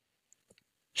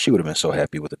 She would have been so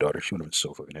happy with the daughter. She would have been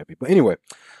so fucking happy. But anyway,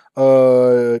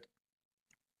 uh,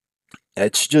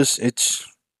 it's just it's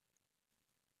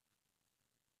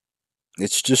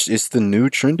the new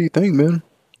trendy thing, man.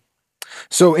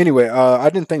 So anyway, I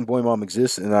didn't think Boy Mom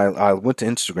exists, and I went to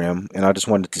Instagram, and I just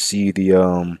wanted to see the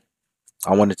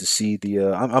I wanted to see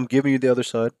the I'm giving you the other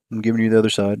side. I'm giving you the other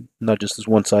side, not just this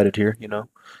one sided here. You know,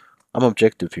 I'm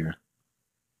objective here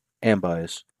and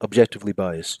biased, objectively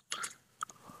biased,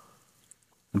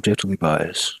 objectively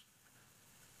biased,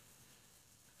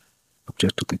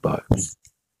 objectively biased,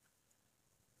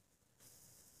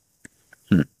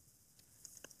 hmm.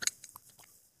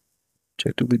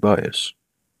 Objectively biased.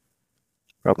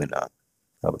 Probably not.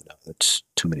 Probably not. That's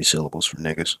too many syllables for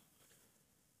niggas.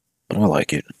 But I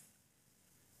like it.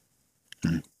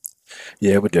 Hmm.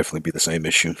 Yeah, it would definitely be the same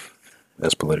issue.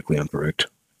 That's politically incorrect.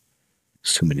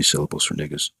 It's too many syllables for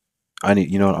niggas. I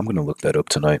need, I'm gonna look that up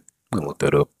tonight. I'm gonna look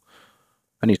that up.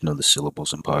 I need to know the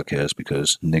syllables in podcasts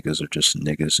because niggas are just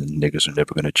niggas and niggas are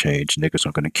never gonna change. Niggas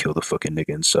aren't gonna kill the fucking nigga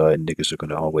inside. Niggas are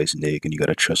gonna always nig, and you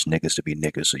gotta trust niggas to be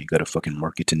niggas. So you gotta fucking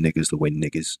market to niggas the way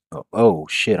niggas. Oh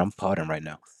shit, I'm potting right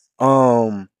now.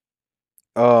 Um,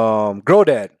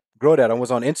 Girldad. Girldad. I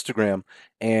was on Instagram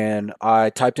and I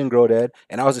typed in Girldad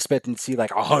and I was expecting to see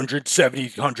like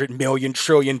 170, 100 million,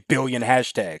 trillion, billion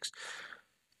hashtags.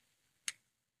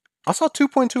 I saw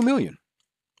 2.2 million.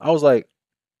 I was like,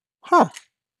 huh,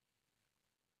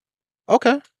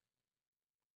 okay.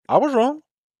 I was wrong.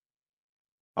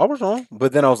 I was wrong.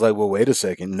 But then I was like, well, wait a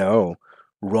second. No.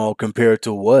 Wrong compared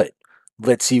to what?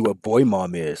 Let's see what boy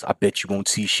mom is. I bet you won't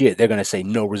see shit. They're gonna say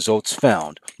no results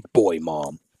found. Boy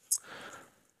mom.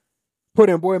 Put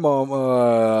in boy mom,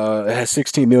 it has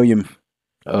 16 million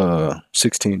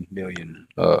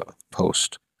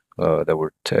posts that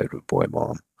were tagged with boy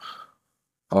mom.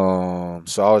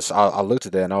 So I looked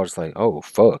at that and I was like, oh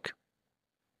fuck.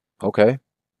 Okay.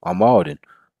 I'm out in.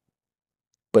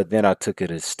 But then I took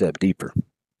it a step deeper.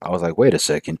 I was like, wait a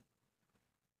second.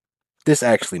 This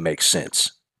actually makes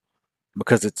sense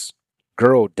because it's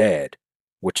girl dad,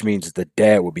 which means the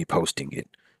dad will be posting it.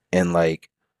 And like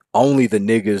only the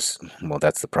niggas, well,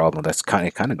 that's the problem. That's kind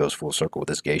of goes full circle with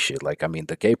this gay shit. Like, I mean,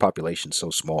 the gay population's so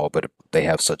small, but they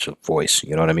have such a voice,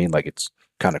 you know what I mean? Like it's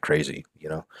kind of crazy, you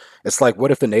know? It's like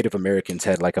what if the Native Americans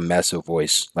had like a massive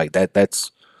voice? Like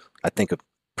that's I think a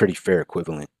pretty fair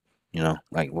equivalent. You know,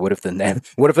 like what if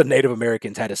what if the Native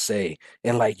Americans had a say,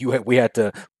 and like we had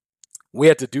to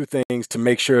do things to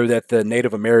make sure that the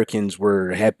Native Americans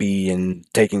were happy and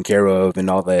taken care of and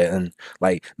all that, and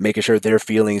like making sure their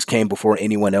feelings came before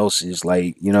anyone else's.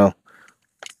 Like,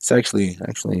 it's actually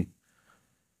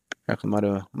might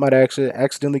have actually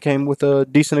accidentally came with a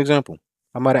decent example.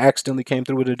 I might have accidentally came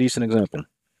through with a decent example.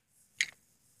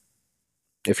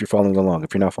 If you're following along,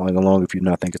 if you're not following along, if you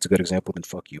not think it's a good example, then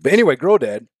fuck you. But anyway, Girl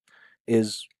Dad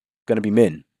is gonna be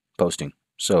men posting,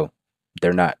 so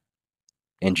they're not.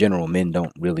 In general, men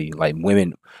don't really like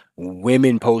women.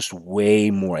 Women post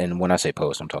way more, and when I say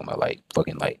post, I'm talking about like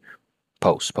fucking like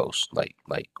post, like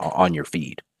on your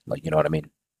feed, like you know what I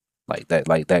mean, like that,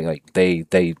 like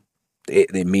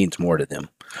it means more to them.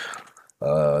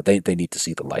 They need to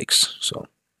see the likes. So,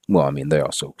 well, I mean, they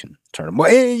also can turn them.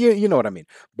 Well, you know what I mean.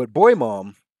 But boy,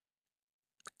 mom,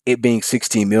 it being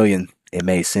 16 million, it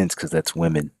made sense because that's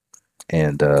women,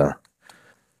 and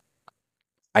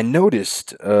I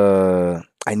noticed that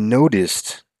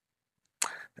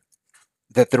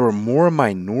there were more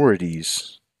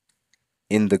minorities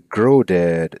in the girl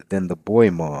dad than the boy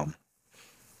mom,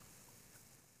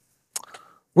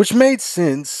 which made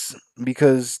sense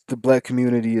because the black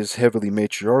community is heavily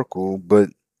matriarchal, but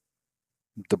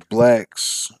the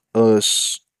blacks,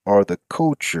 us, are the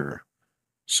culture.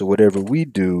 So whatever we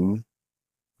do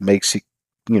makes it,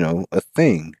 a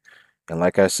thing. And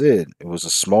like I said, it was a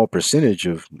small percentage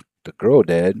of the girl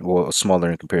dad, well,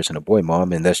 smaller in comparison to boy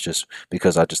mom, and that's just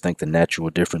because I just think the natural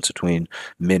difference between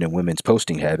men and women's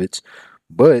posting habits.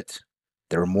 But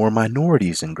there are more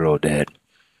minorities in girl dad.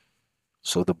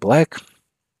 So the black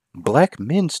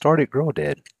men started girl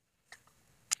dad.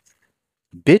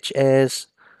 Bitch ass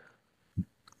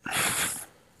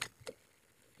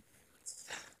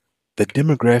the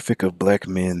demographic of black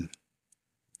men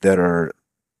that are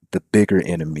the bigger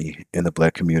enemy in the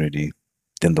black community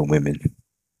than the women.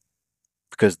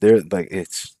 Because they're like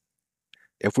it's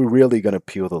if we're really gonna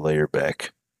peel the layer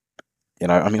back,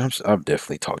 and I mean I've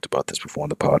definitely talked about this before on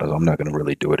the pod. I'm not gonna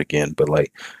really do it again, but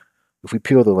like if we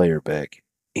peel the layer back,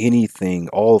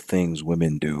 all things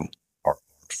women do are our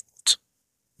fault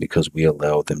because we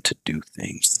allow them to do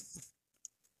things.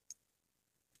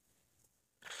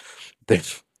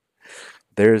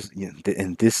 There's,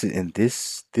 and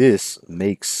this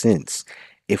makes sense.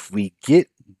 If we get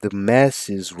the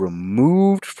masses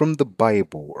removed from the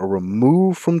Bible or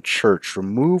removed from church,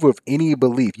 removed of any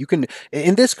belief, you can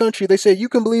in this country they say you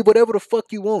can believe whatever the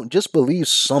fuck you want, just believe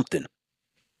something.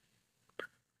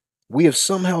 We have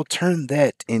somehow turned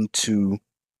that into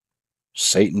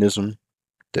Satanism,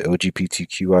 the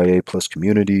LGBTQIA plus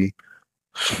community,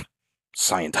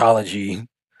 Scientology,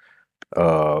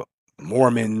 uh,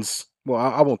 Mormons. Well,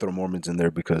 I won't throw Mormons in there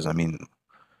because I mean,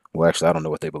 well, actually, I don't know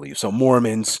what they believe. So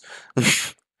Mormons,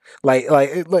 like,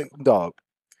 dog.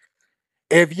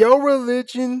 If your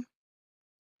religion,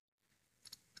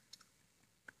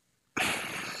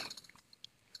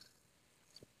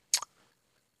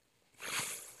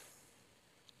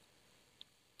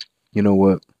 You know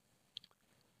what?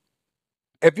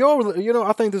 If your,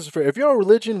 I think this is fair. If your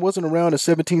religion wasn't around in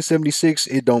 1776,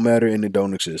 it don't matter and it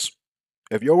don't exist.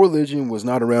 If your religion was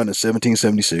not around in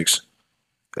 1776,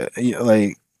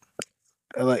 like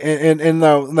and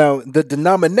now the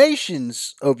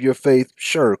denominations of your faith,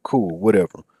 sure, cool,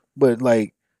 whatever. But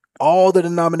like all the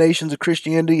denominations of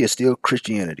Christianity is still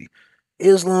Christianity.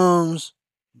 Islam's,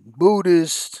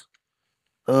 Buddhist,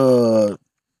 uh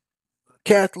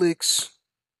Catholics,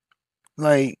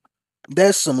 like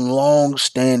that's some long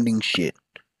standing shit.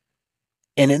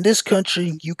 And in this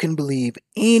country, you can believe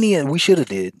any, and we should have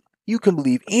did. You can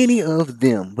believe any of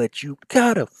them, but you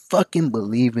gotta fucking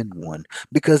believe in one.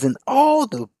 Because in all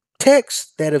the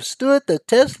texts that have stood the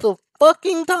test of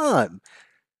fucking time,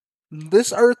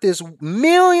 this earth is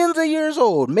millions of years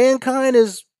old. Mankind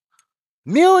is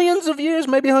millions of years,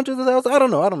 maybe hundreds of thousands. I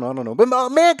don't know. But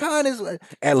mankind is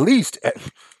at least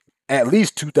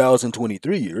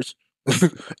 2023 years.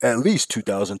 At least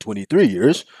 2023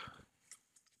 years.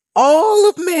 All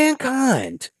of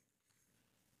mankind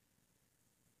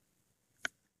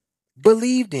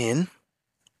believed in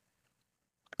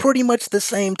pretty much the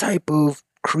same type of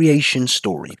creation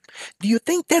story. Do you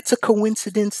think that's a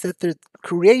coincidence that the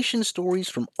creation stories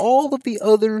from all of the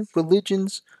other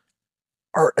religions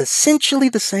are essentially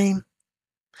the same?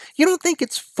 You don't think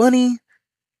it's funny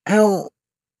how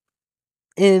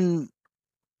in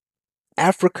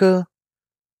Africa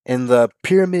and the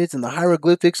pyramids and the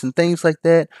hieroglyphics and things like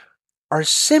that are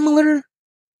similar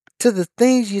to the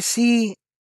things you see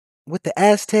with the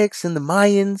Aztecs and the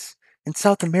Mayans in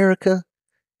South America?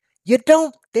 You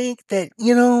don't think that,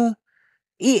 you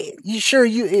sure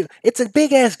it's a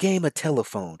big ass game of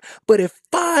telephone. But if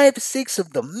five, six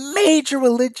of the major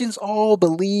religions all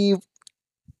believe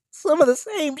some of the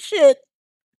same shit,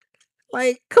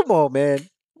 like, come on, man.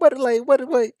 What,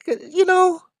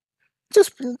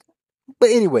 just. But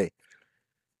anyway,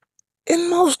 in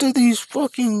most of these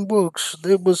fucking books,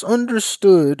 it was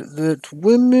understood that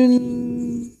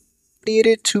women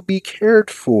needed to be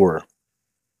cared for.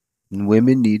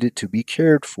 Women needed to be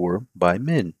cared for by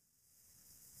men,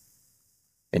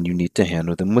 and you need to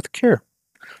handle them with care.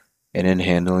 And in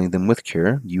handling them with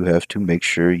care, you have to make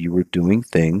sure you are doing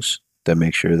things that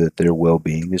make sure that their well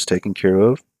being is taken care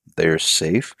of, they're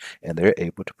safe, and they're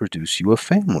able to produce you a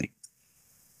family.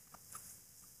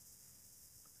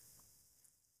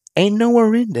 Ain't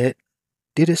nowhere in that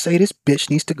did it say this bitch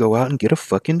needs to go out and get a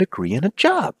fucking degree and a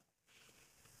job.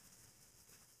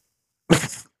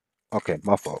 Okay,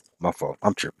 my fault. My fault.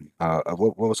 I'm tripping.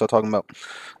 What was I talking about?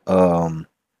 Um,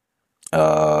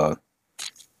 uh,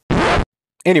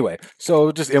 anyway,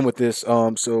 so just end with this.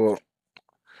 So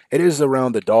it is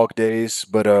around the dog days,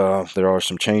 but there are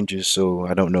some changes, so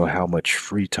I don't know how much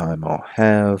free time I'll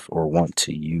have or want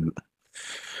to use.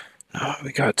 No,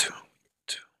 we got to.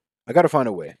 I got to find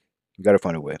a way. We got to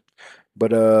find a way.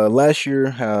 But last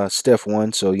year, Steph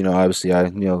won, so obviously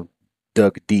I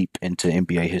dug deep into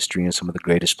NBA history and some of the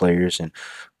greatest players and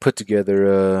put together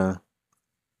a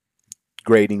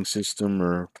grading system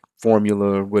or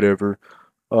formula or whatever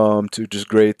to just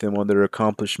grade them on their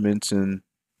accomplishments and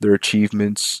their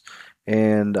achievements.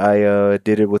 And I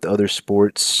did it with other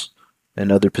sports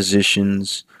and other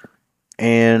positions.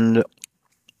 And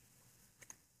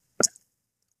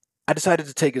I decided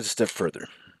to take it a step further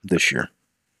this year.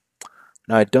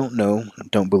 Now, I don't know,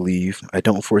 don't believe, I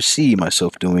don't foresee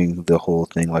myself doing the whole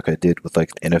thing like I did with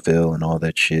like the NFL and all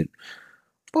that shit.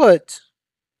 But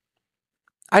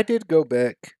I did go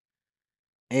back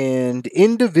and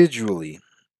individually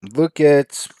look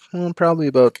at probably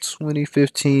about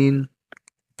 2015,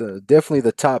 definitely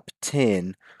the top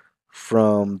 10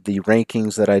 from the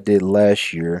rankings that I did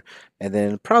last year, and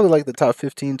then probably like the top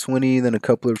 15, 20, then a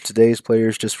couple of today's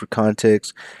players just for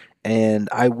context. And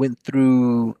I went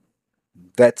through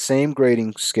that same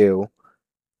grading scale,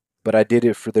 but I did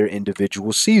it for their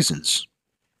individual seasons.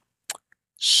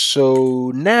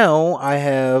 So now I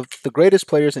have the greatest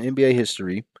players in NBA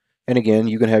history. And again,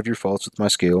 you can have your faults with my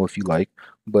scale if you like,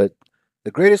 but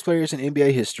the greatest players in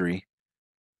NBA history,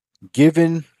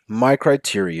 given my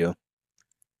criteria,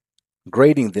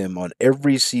 grading them on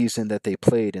every season that they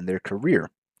played in their career.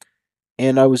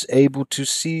 And I was able to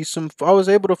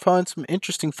find some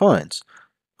interesting finds.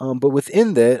 But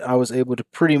within that, I was able to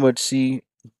pretty much see,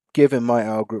 given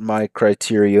my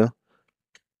criteria,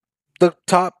 the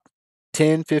top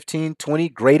 10, 15, 20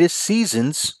 greatest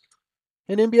seasons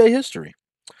in NBA history.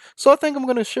 So I think I'm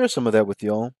going to share some of that with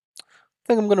y'all. I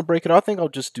think I'm going to break it. I think I'll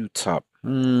just do top.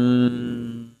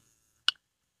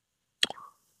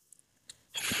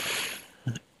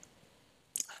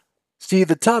 See,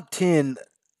 the top 10,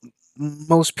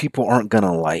 most people aren't going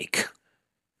to like.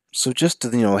 So just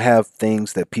to have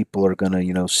things that people are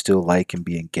gonna still like and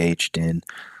be engaged in.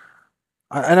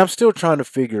 And I'm still trying to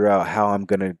figure out how I'm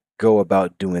gonna go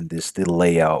about doing this, the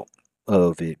layout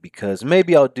of it, because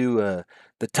maybe I'll do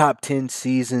the top 10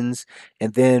 seasons,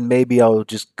 and then maybe I'll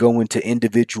just go into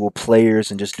individual players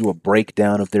and just do a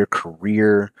breakdown of their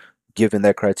career, given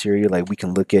that criteria. Like we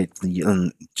can look at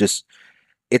the just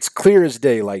it's clear as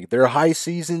day. Like their high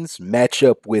seasons match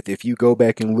up with if you go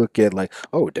back and look at like,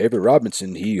 oh, David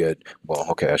Robinson, he had well,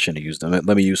 okay, I shouldn't have used them.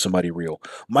 Let me use somebody real.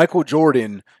 Michael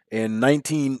Jordan in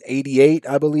 1988,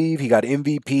 I believe, he got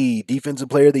MVP, Defensive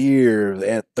Player of the Year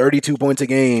at 32 points a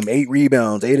game, 8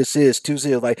 rebounds, 8 assists, 2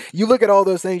 steals. Like you look at all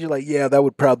those things, you're like, yeah, that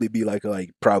would probably be like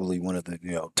probably one of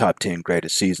the top 10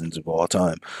 greatest seasons of all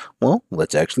time. Well,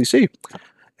 let's actually see.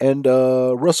 And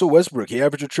Russell Westbrook, he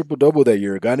averaged a triple double that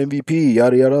year, got MVP,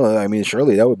 yada yada. I mean,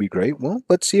 surely that would be great. Well,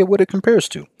 let's see what it compares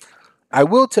to. I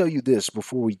will tell you this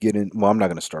before we get in. Well, I'm not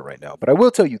going to start right now, but I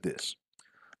will tell you this.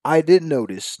 I did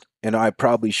notice, and I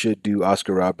probably should do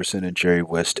Oscar Robertson and Jerry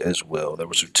West as well. There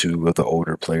were two of the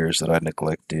older players that I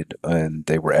neglected, and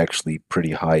they were actually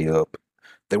pretty high up.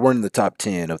 They weren't in the top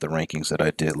 10 of the rankings that I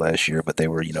did last year, but they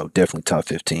were, definitely top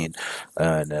 15.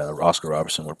 And Oscar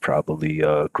Robertson would probably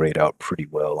grade out pretty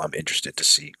well. I'm interested to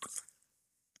see.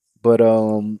 But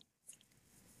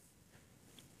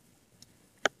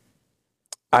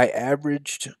I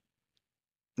averaged.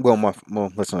 Well,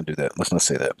 let's not do that. Let's not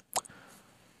say that.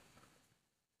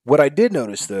 What I did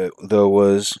notice though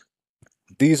was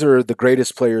these are the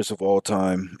greatest players of all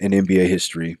time in NBA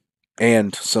history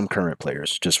and some current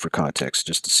players, just for context,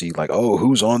 just to see like, oh,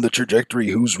 who's on the trajectory,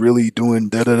 who's really doing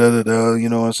da da da da da. You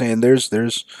know what I'm saying?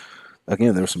 There's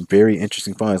again, there were some very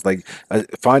interesting finds, like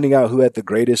finding out who had the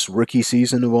greatest rookie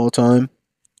season of all time.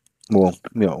 Well,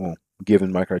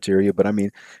 given my criteria, but I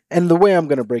mean, and the way I'm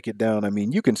gonna break it down, I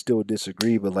mean, you can still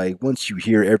disagree, but like once you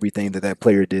hear everything that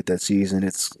player did that season,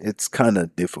 it's kind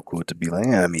of difficult to be like,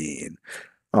 I mean,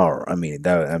 or I mean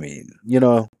that, I mean,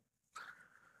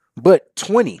 but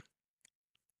 20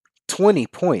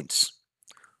 points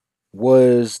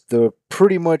was the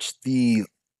pretty much the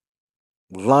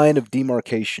line of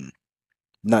demarcation.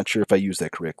 Not sure if I used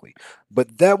that correctly,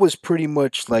 but that was pretty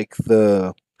much like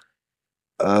the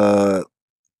uh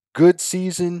good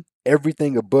season.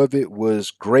 Everything above it was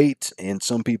great, and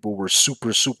some people were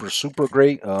super, super, super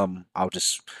great. I'll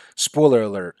just spoiler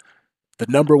alert. The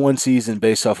number one season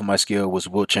based off of my scale was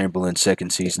Wilt Chamberlain's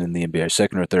second season in the NBA,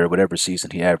 second or third, whatever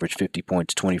season he averaged 50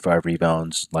 points, 25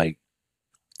 rebounds. Like,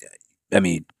 I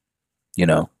mean, you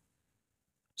know,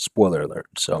 spoiler alert.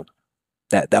 So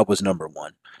that was number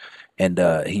one. And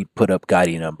he put up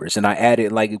gaudy numbers. And I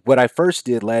added like what I first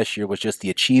did last year was just the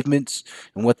achievements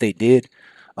and what they did.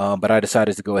 But I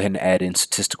decided to go ahead and add in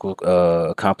statistical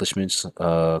accomplishments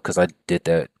because I did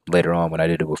that later on when I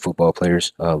did it with football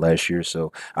players last year.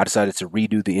 So I decided to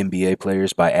redo the NBA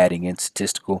players by adding in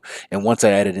statistical. And once I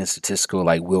added in statistical,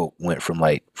 like Will went from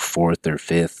like fourth or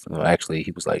fifth. Well, actually,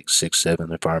 he was like sixth,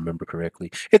 seventh, if I remember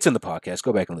correctly. It's in the podcast.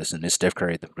 Go back and listen. Is Steph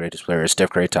Curry the greatest player? Is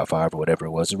Steph Curry top five or whatever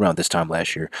it was around this time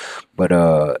last year? But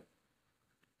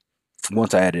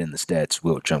once I added in the stats,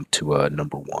 Will jumped to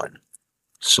number one.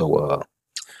 So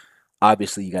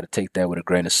obviously you got to take that with a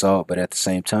grain of salt, but at the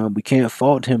same time, we can't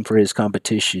fault him for his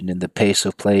competition and the pace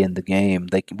of play in the game.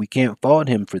 Like we can't fault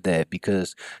him for that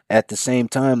because at the same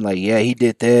time, like yeah, he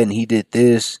did that and he did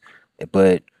this,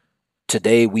 but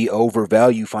today we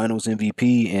overvalue Finals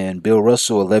MVP and Bill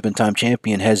Russell, 11-time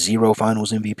champion, has zero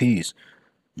Finals MVPs.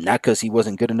 Not because he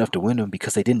wasn't good enough to win them,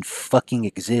 because they didn't fucking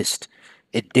exist.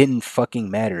 It didn't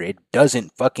fucking matter. It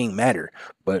doesn't fucking matter.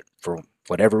 But for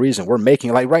whatever reason, we're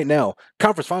making like right now,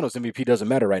 conference finals MVP doesn't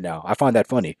matter right now. I find that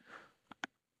funny.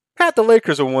 Had the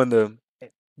Lakers have won the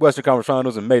Western Conference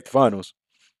Finals and made the finals,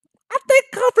 I think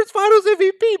conference finals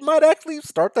MVP might actually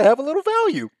start to have a little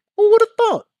value. Who would have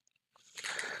thought?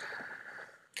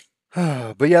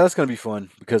 But yeah, that's gonna be fun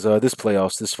because this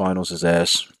playoffs, this finals is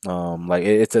ass. Like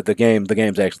it's at the game. The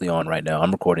game's actually on right now.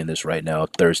 I'm recording this right now,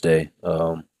 Thursday.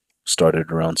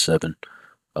 Started around 7.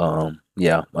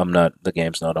 Yeah, I'm not. The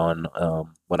game's not on.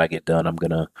 When I get done, I'm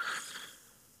gonna.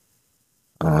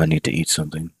 I need to eat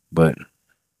something, but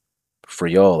for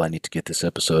y'all, I need to get this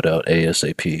episode out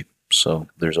ASAP. So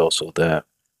there's also that.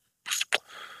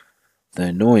 The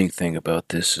annoying thing about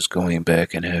this is going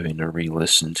back and having to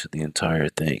re-listen to the entire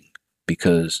thing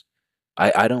because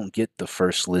I don't get the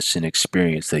first listen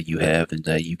experience that you have and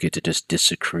that you get to just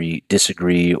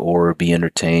disagree or be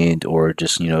entertained or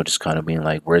just just kind of being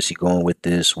like, where's he going with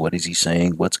this? What is he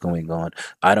saying? What's going on?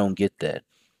 I don't get that.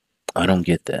 I don't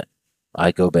get that.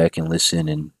 I go back and listen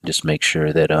and just make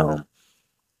sure that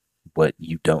what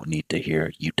you don't need to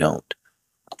hear, you don't.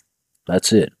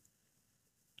 That's it.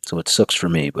 So it sucks for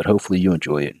me, but hopefully you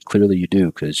enjoy it. Clearly you do,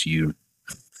 because you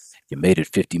made it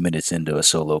 50 minutes into a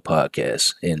solo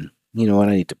podcast. And you know what?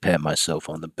 I need to pat myself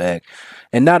on the back.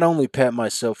 And not only pat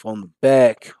myself on the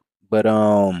back, but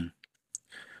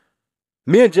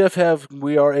me and Jeff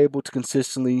we are able to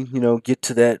consistently, get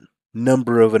to that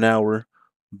number of an hour.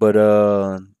 But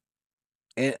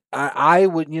and I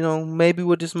would, maybe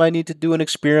we just might need to do an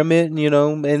experiment,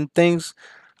 and things.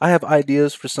 I have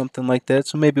ideas for something like that,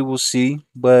 so maybe we'll see.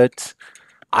 But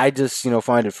I just,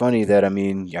 find it funny that I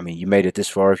mean, you made it this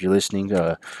far if you're listening.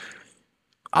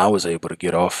 I was able to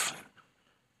get off,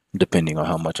 depending on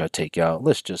how much I take out.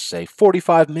 Let's just say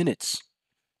 45 minutes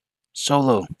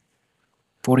solo.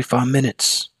 45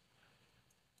 minutes.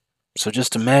 So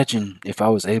just imagine if I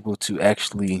was able to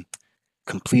actually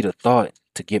complete a thought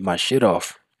to get my shit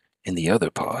off in the other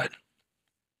pod.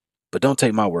 But don't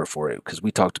take my word for it, because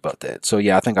we talked about that. So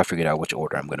yeah, I think I figured out which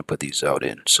order I'm going to put these out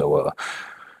in. So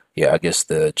yeah, I guess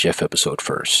the Jeff episode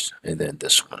first, and then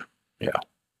this one. Yeah,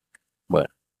 but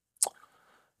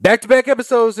back to back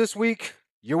episodes this week.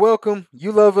 You're welcome.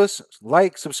 You love us.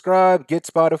 Like, subscribe, get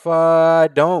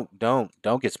Spotify. Don't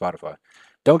get Spotify.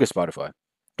 Don't get Spotify.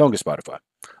 Don't get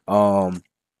Spotify.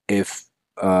 If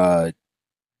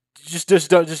just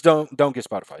don't get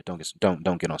Spotify.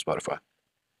 Don't get on Spotify.